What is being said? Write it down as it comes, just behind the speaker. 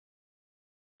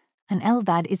An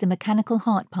LVAD is a mechanical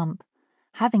heart pump.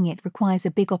 Having it requires a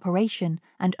big operation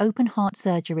and open heart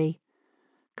surgery.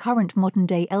 Current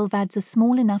modern-day LVADs are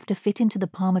small enough to fit into the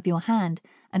palm of your hand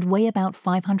and weigh about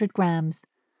 500 grams.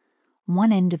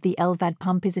 One end of the LVAD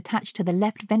pump is attached to the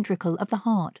left ventricle of the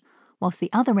heart, whilst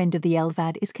the other end of the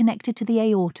LVAD is connected to the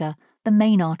aorta, the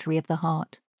main artery of the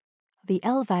heart. The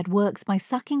LVAD works by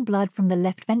sucking blood from the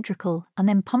left ventricle and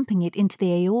then pumping it into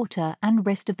the aorta and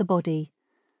rest of the body.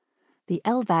 The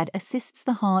LVAD assists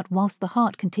the heart whilst the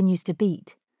heart continues to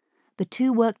beat. The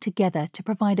two work together to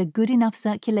provide a good enough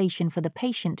circulation for the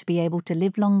patient to be able to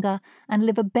live longer and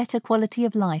live a better quality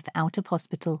of life out of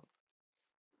hospital.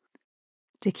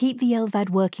 To keep the LVAD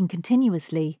working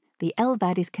continuously, the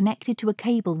LVAD is connected to a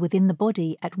cable within the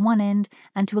body at one end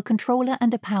and to a controller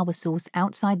and a power source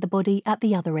outside the body at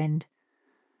the other end.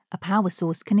 A power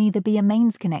source can either be a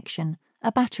mains connection,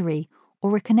 a battery,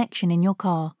 or a connection in your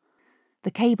car. The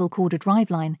cable, called a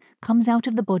driveline, comes out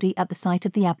of the body at the site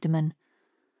of the abdomen.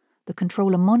 The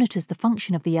controller monitors the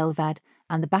function of the LVAD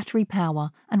and the battery power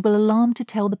and will alarm to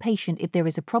tell the patient if there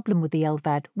is a problem with the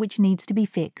LVAD which needs to be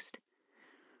fixed.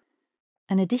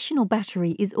 An additional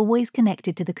battery is always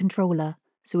connected to the controller,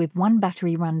 so if one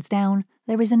battery runs down,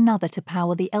 there is another to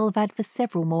power the LVAD for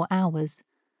several more hours.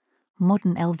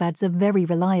 Modern LVADs are very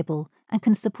reliable and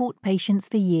can support patients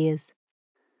for years.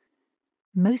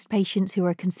 Most patients who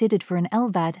are considered for an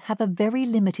LVAD have a very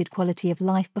limited quality of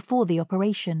life before the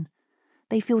operation.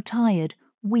 They feel tired,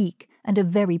 weak, and are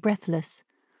very breathless.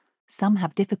 Some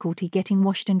have difficulty getting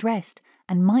washed and dressed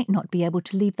and might not be able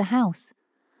to leave the house.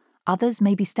 Others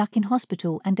may be stuck in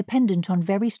hospital and dependent on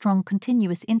very strong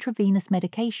continuous intravenous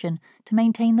medication to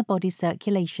maintain the body's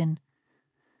circulation.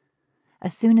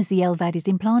 As soon as the LVAD is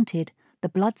implanted, the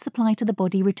blood supply to the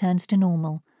body returns to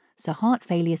normal, so heart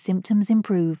failure symptoms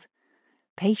improve.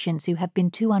 Patients who have been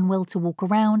too unwell to walk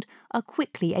around are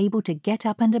quickly able to get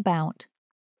up and about.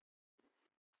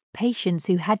 Patients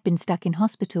who had been stuck in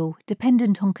hospital,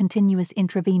 dependent on continuous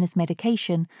intravenous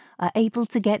medication, are able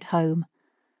to get home.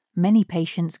 Many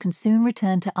patients can soon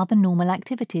return to other normal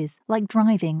activities, like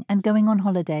driving and going on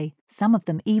holiday. Some of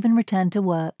them even return to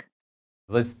work.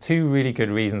 There's two really good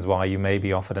reasons why you may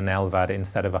be offered an LVAD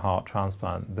instead of a heart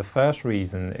transplant. The first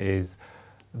reason is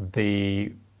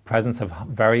the presence of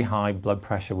very high blood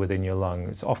pressure within your lung.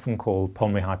 It's often called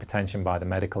pulmonary hypertension by the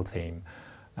medical team.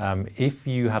 If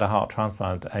you had a heart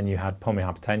transplant and you had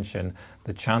pulmonary hypertension,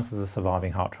 the chances of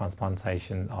surviving heart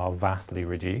transplantation are vastly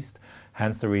reduced.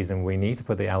 Hence the reason we need to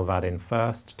put the LVAD in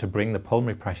first to bring the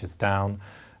pulmonary pressures down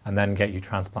and then get you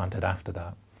transplanted after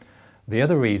that. The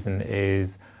other reason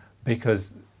is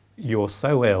because you're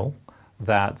so ill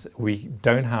that we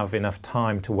don't have enough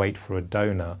time to wait for a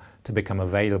donor to become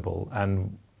available,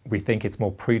 and we think it's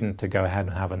more prudent to go ahead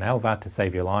and have an LVAD to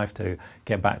save your life, to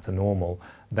get back to normal,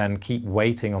 than keep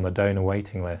waiting on the donor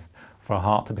waiting list for a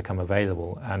heart to become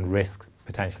available and risk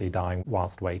potentially dying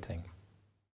whilst waiting.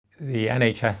 The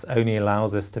NHS only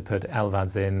allows us to put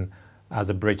LVADs in as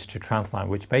a bridge to transplant,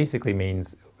 which basically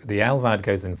means the LVAD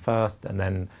goes in first and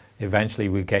then eventually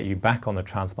we get you back on the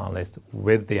transplant list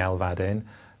with the LVAD in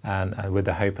and with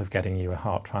the hope of getting you a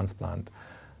heart transplant.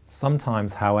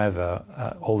 Sometimes, however,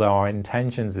 although our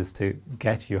intentions is to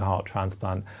get you a heart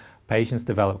transplant, patients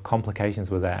develop complications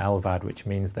with their LVAD, which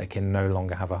means they can no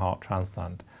longer have a heart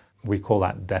transplant. We call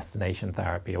that destination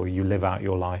therapy, or you live out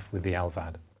your life with the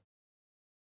LVAD.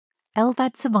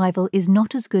 LVAD survival is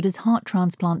not as good as heart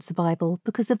transplant survival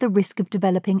because of the risk of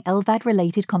developing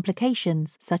LVAD-related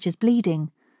complications such as bleeding,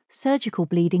 surgical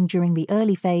bleeding during the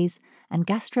early phase, and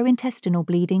gastrointestinal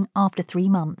bleeding after 3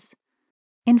 months.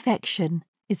 Infection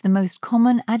is the most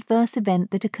common adverse event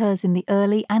that occurs in the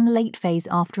early and late phase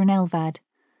after an LVAD.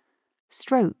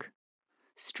 Stroke.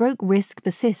 Stroke risk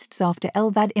persists after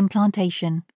LVAD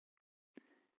implantation.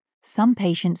 Some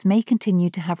patients may continue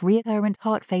to have recurrent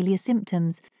heart failure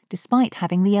symptoms despite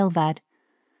having the LVAD.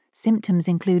 Symptoms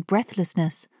include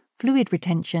breathlessness, fluid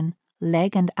retention,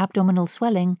 leg and abdominal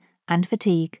swelling, and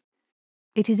fatigue.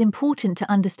 It is important to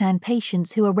understand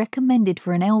patients who are recommended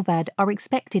for an LVAD are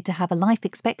expected to have a life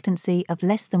expectancy of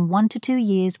less than 1 to 2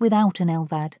 years without an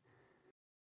LVAD.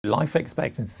 Life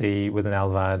expectancy with an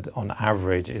LVAD on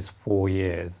average is 4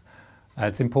 years.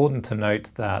 It's important to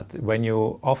note that when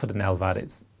you're offered an LVAD,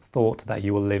 it's thought that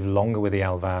you will live longer with the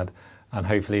LVAD and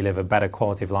hopefully live a better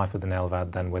quality of life with an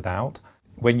LVAD than without.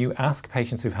 When you ask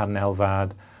patients who've had an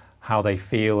LVAD how they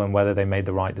feel and whether they made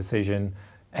the right decision,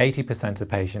 80% of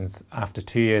patients after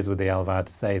 2 years with the LVAD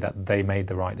say that they made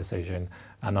the right decision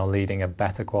and are leading a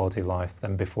better quality of life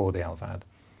than before the LVAD.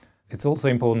 It's also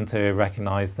important to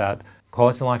recognise that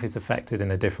quality of life is affected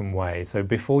in a different way. So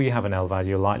before you have an LVAD,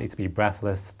 you're likely to be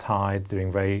breathless, tired,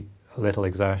 doing very little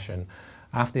exertion,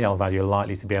 after the LVAD you're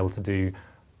likely to be able to do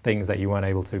things that you weren't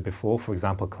able to before, for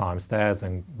example climb stairs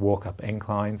and walk up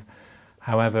inclines.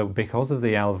 However, because of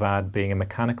the LVAD being a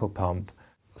mechanical pump,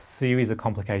 a series of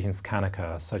complications can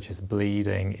occur, such as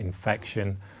bleeding,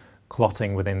 infection,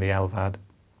 clotting within the LVAD.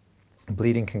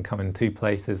 Bleeding can come in two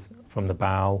places, from the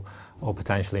bowel or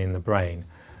potentially in the brain.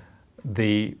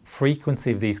 The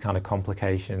frequency of these kind of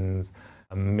complications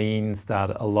means that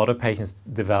a lot of patients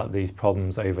develop these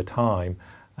problems over time,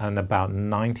 and about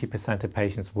 90% of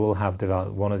patients will have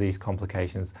developed one of these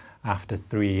complications after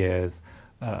 3 years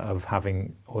of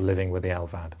having or living with the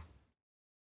LVAD.